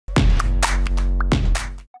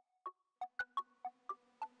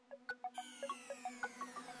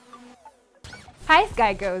Hi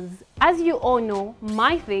Sky Girls! As you all know,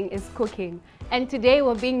 my thing is cooking. And today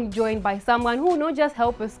we're being joined by someone who not just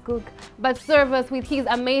help us cook, but serve us with his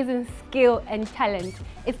amazing skill and talent.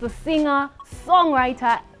 It's the singer,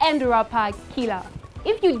 songwriter, and rapper Killa.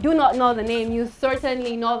 If you do not know the name, you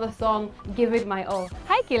certainly know the song, Give It My All.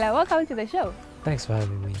 Hi Killa, welcome to the show. Thanks for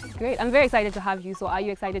having me. Great, I'm very excited to have you. So are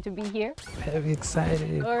you excited to be here? Very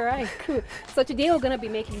excited. All right, cool. So today we're gonna be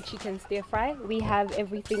making chicken stir fry. We have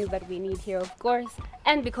everything that we need here, of course.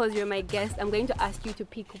 And because you're my guest, I'm going to ask you to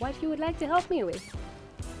pick what you would like to help me with.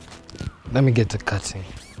 Let me get to cutting.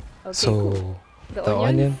 Okay, so cool. the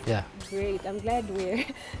onion, yeah. Great, I'm glad we're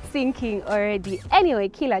thinking already. Anyway,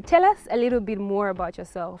 Killa, tell us a little bit more about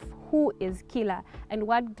yourself. Who is Killa and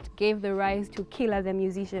what gave the rise to Killa the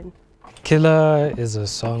musician? Killa is a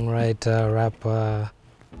songwriter, rapper,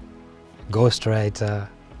 ghostwriter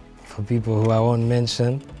for people who I won't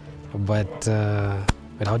mention. But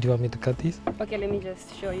wait, how do you want me to cut these? Okay, let me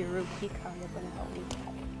just show you real quick how you're gonna help me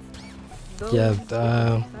cut it.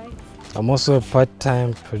 Yeah, I'm also a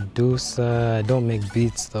part-time producer. I don't make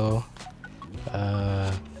beats though.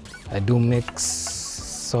 I do mix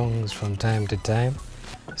songs from time to time.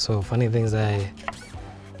 So funny things,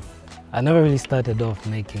 I never really started off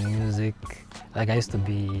making music. Like I used to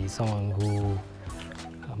be someone who,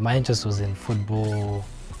 my interest was in football.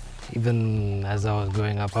 Even as I was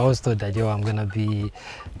growing up, I always thought that, yo, I'm gonna be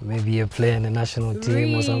maybe a player in the national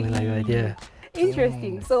team or something like that, yeah.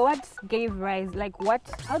 Interesting. So what gave rise,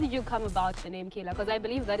 how did you come about the name Killa? Because I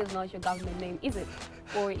believe that is not your government name, is it?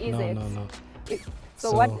 Or is it? No.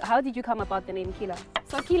 How did you come about the name Killa?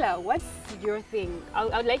 So Killa, what's your thing?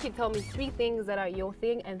 I'd like you to tell me 3 things that are your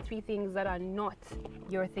thing and 3 things that are not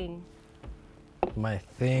your thing. My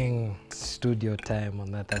thing, studio time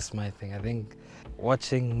on that's my thing. I think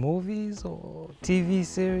watching movies or TV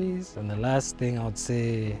series. And the last thing I would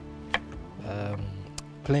say,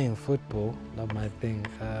 playing football, not my thing.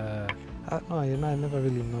 I don't know, I never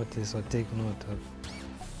really notice or take note of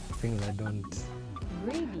things I don't.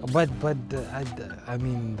 Really? But I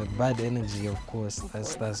mean, the bad energy, of course,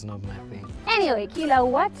 that's not my thing. Anyway, Killa,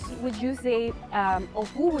 what would you say, or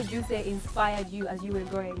who would you say inspired you as you were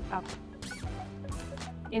growing up?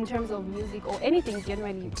 In terms of music or anything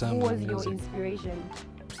generally, who was your inspiration?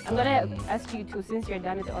 I'm gonna ask you to, since you're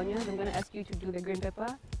done with the onions, I'm gonna ask you to do the green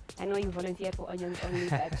pepper. I know you volunteered for onions only,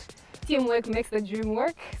 but teamwork makes the dream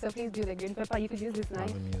work. So please do the green pepper. You could use this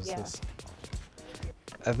knife. This.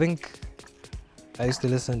 I think I used to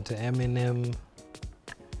listen to Eminem,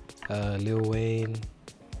 Lil Wayne,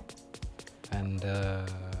 and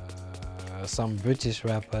some British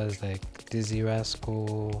rappers like Dizzy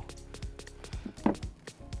Rascal.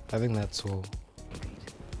 I think that's all.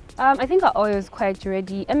 I think our oil is quite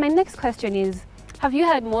ready. And my next question is, have you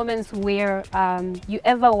had moments where you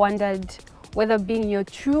ever wondered whether being your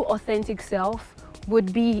true authentic self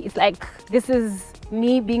would be, it's like, this is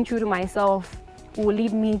me being true to myself will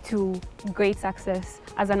lead me to great success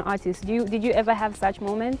as an artist? Did you ever have such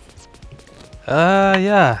moments?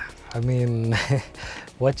 Yeah. I mean,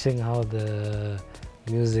 watching how the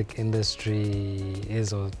music industry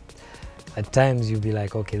is, or at times you'll be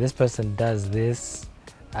like, okay, this person does this,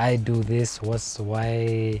 I do this,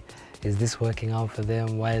 why is this working out for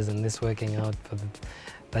them? Why isn't this working out for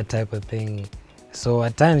that type of thing? So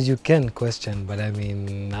at times you can question, but I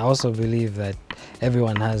mean, I also believe that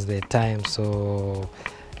everyone has their time, so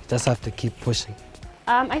you just have to keep pushing.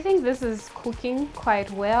 I think this is cooking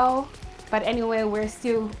quite well, but anyway, we're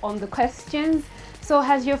still on the questions. So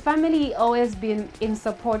has your family always been in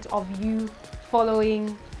support of you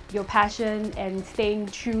following your passion and staying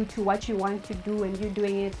true to what you want to do and you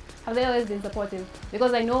doing it? Have they always been supportive?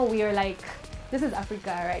 Because I know we are like, this is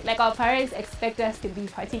Africa, right? Like our parents expect us to be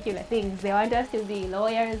particular things. They want us to be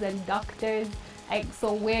lawyers and doctors. Like,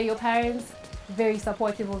 so were your parents very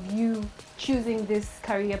supportive of you choosing this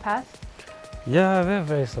career path? Yeah, they're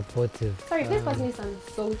very supportive. Sorry, please pass me some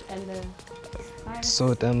salt and the spice.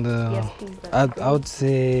 Salt and the... Yes, please. I would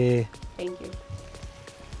say... Thank you.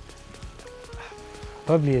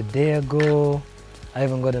 Probably a day ago, I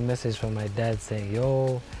even got a message from my dad saying,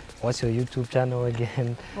 yo, what's your YouTube channel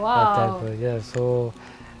again? Wow. That type of, yeah, so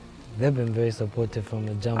they've been very supportive from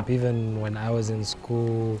the jump, even when I was in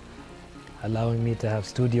school, allowing me to have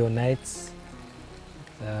studio nights.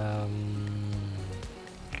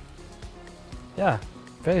 Yeah,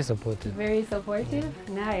 very supportive. Very supportive?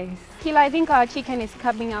 Nice. Killa, I think our chicken is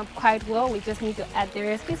coming up quite well. We just need to add the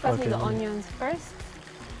rest. Please pass me the onions first.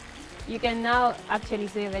 You can now actually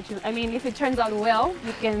say that if it turns out well,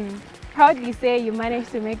 you can proudly say you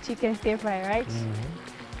managed to make chicken stir fry, right? Mm-hmm.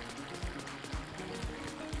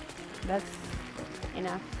 That's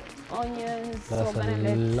enough. onions. That's so I'm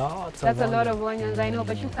that's a lot of onions, I know,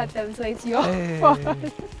 but you cut them, so it's your fault.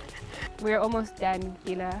 We're almost done,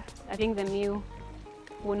 Killa. I think the meal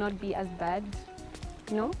will not be as bad,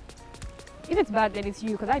 no? If it's bad, then it's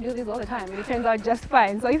you, because I do this all the time and it turns out just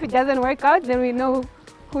fine. So if it doesn't work out, then we know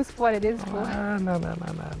whose fault it is for. No.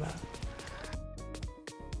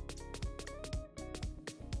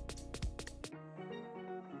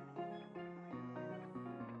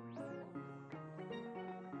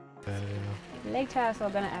 Later, so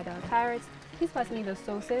we're gonna add our carrots. Please pass me the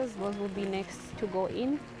sauces. Those will be next to go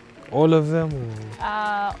in. All of them?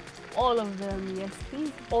 All of them, yes,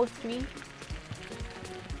 please. All three.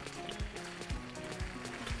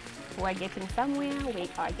 We're getting somewhere. We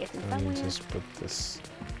are getting somewhere. Let me just put this.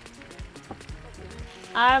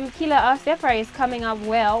 Killa, our stir fry is coming up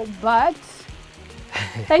well, but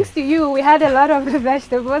thanks to you, we had a lot of the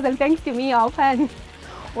vegetables, and thanks to me, our pan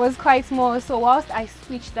was quite small. So whilst I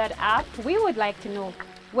switch that up, we would like to know,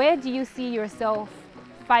 where do you see yourself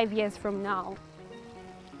 5 years from now?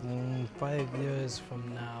 5 years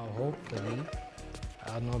from now, hopefully.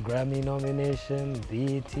 I don't know, Grammy nomination,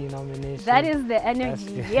 BET nomination. That is the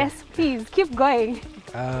energy. Yes, please, keep going.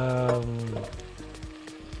 I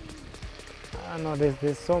don't know,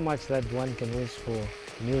 there's so much that one can wish for,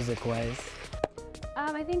 music-wise.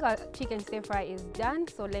 I think our chicken stir fry is done,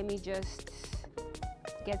 so let me just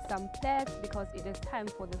get some plates because it is time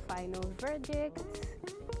for the final verdict.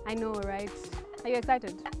 I know, right? Are you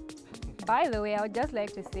excited? By the way, I would just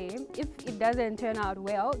like to say, if it doesn't turn out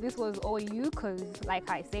well, this was all you, because like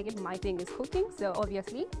I said, my thing is cooking, so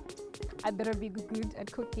obviously I better be good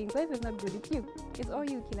at cooking. So if it's not good, it's you. It's all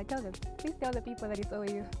you, Killa. Tell them. Please tell the people that it's all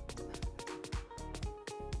you.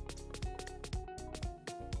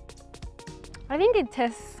 I think it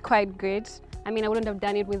tastes quite good. I mean, I wouldn't have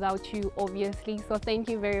done it without you, obviously. So thank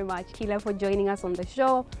you very much, Killa, for joining us on the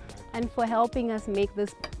show and for helping us make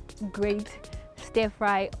this great stir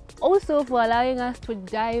fry. Also for allowing us to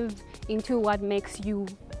dive into what makes you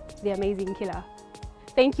the amazing Killa.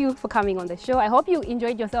 Thank you for coming on the show. I hope you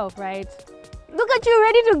enjoyed yourself, right? Look at you,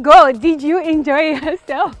 ready to go. Did you enjoy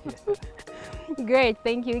yourself? Great,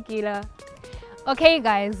 thank you, Killa. Okay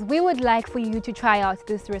guys, we would like for you to try out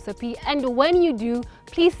this recipe, and when you do,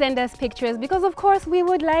 please send us pictures because of course we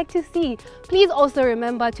would like to see. Please also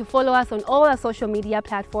remember to follow us on all our social media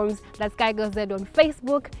platforms. That's SkyGirlZ on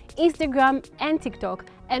Facebook, Instagram and TikTok.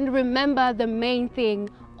 And remember the main thing,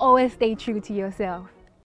 always stay true to yourself.